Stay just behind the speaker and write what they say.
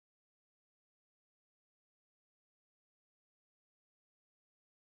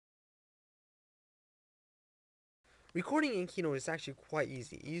Recording in Keynote is actually quite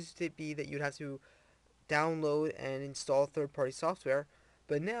easy. It used to be that you'd have to download and install third-party software,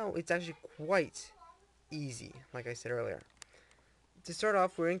 but now it's actually quite easy, like I said earlier. To start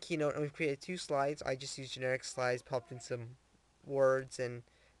off, we're in Keynote and we've created two slides. I just used generic slides, popped in some words, and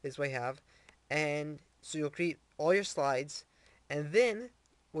this way I have. And so you'll create all your slides, and then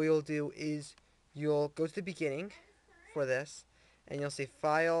what you'll do is you'll go to the beginning for this, and you'll say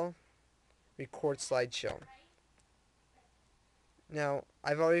File, Record Slideshow. Now,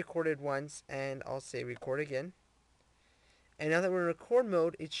 I've already recorded once, and I'll say record again. And now that we're in record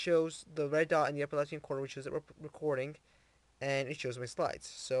mode, it shows the red dot in the upper left hand corner, which shows that we're recording, and it shows my slides.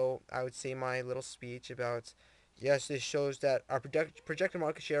 So I would say my little speech about, yes, this shows that our projected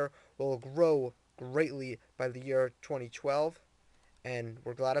market share will grow greatly by the year 2012, and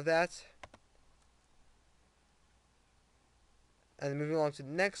we're glad of that. And then moving on to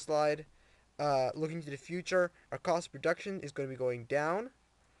the next slide, looking to the future, our cost of production is going to be going down,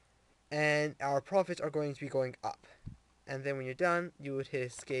 and our profits are going to be going up. And then when you're done, you would hit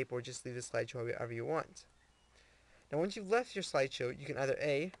escape or just leave the slideshow however you want. Now once you've left your slideshow, you can either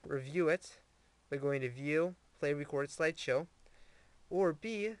A, review it by going to View, Play Recorded Slideshow, or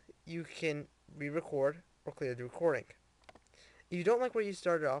B, you can re-record or clear the recording. If you don't like where you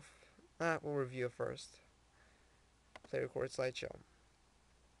started off, we'll review it first. Play Recorded Slideshow.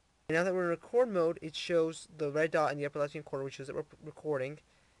 And now that we're in record mode, it shows the red dot in the upper left hand corner, which shows that we're recording,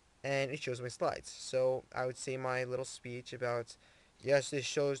 and it shows my slides. So I would say my little speech about, yes, this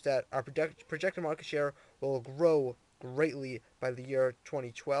shows that our projected market share will grow greatly by the year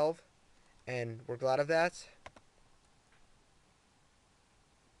 2012, and we're glad of that.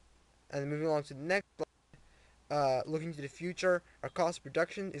 And then moving on to the next slide, looking to the future, our cost of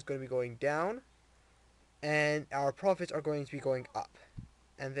production is going to be going down, and our profits are going to be going up.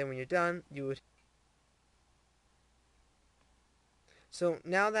 And then when you're done, you would. So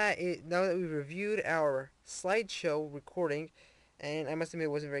now that we've reviewed our slideshow recording, and I must admit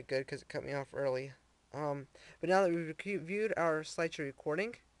it wasn't very good because it cut me off early. But now that we've reviewed our slideshow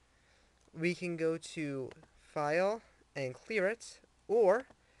recording, we can go to File and clear it, or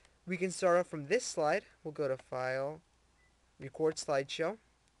we can start off from this slide. We'll go to File, Record Slideshow,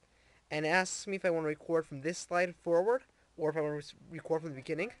 and it asks me if I want to record from this slide forward, or if I want to record from the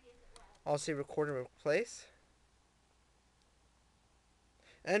beginning. I'll say Record and Replace.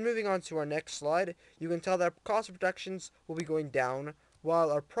 And moving on to our next slide, you can tell that our cost of productions will be going down while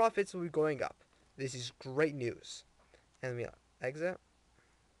our profits will be going up. This is great news. And we exit.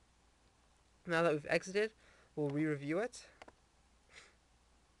 Now that we've exited, we'll re-review it.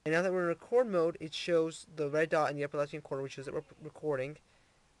 And now that we're in record mode, it shows the red dot in the upper left hand corner, which shows that we're recording,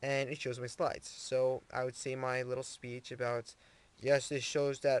 and it shows my slides. So I would say my little speech about, yes, this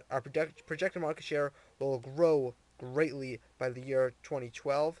shows that our projected market share will grow greatly by the year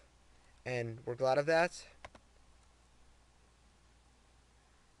 2012, and we're glad of that.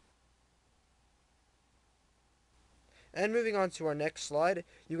 And moving on to our next slide,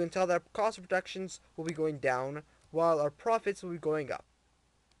 you can tell that our cost of productions will be going down while our profits will be going up.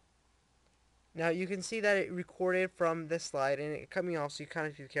 Now you can see that it recorded from this slide and it cut me off, so you kind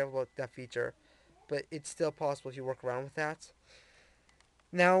of have to be careful about that feature, but it's still possible if you work around with that.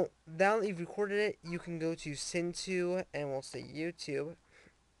 Now that you've recorded it, you can go to Send To, and we'll say YouTube,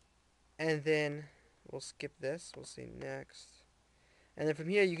 and then we'll skip this, we'll say Next, and then from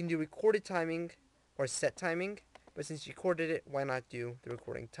here you can do recorded timing or set timing, but since you recorded it, why not do the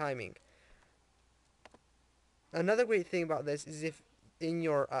recording timing? Another great thing about this is if in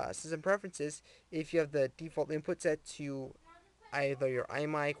your system preferences, if you have the default input set to either your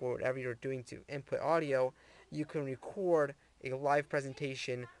iMic or whatever you're doing to input audio, you can record a live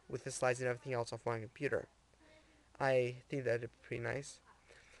presentation with the slides and everything else off one computer. I think that'd be pretty nice.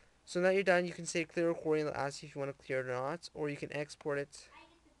 So now you're done, you can say clear recording. It'll ask you if you want to clear it or not, or you can export it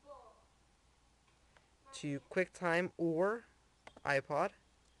to QuickTime or iPod,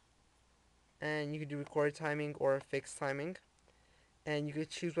 and you can do recorded timing or fixed timing, and you can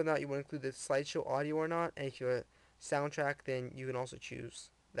choose whether or not you want to include the slideshow audio or not, and if you have a soundtrack, then you can also choose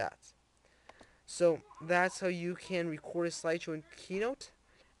that. So that's how you can record a slideshow in Keynote.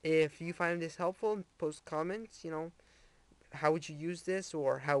 If you find this helpful, post comments, how would you use this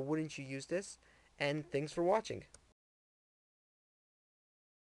or how wouldn't you use this, and thanks for watching.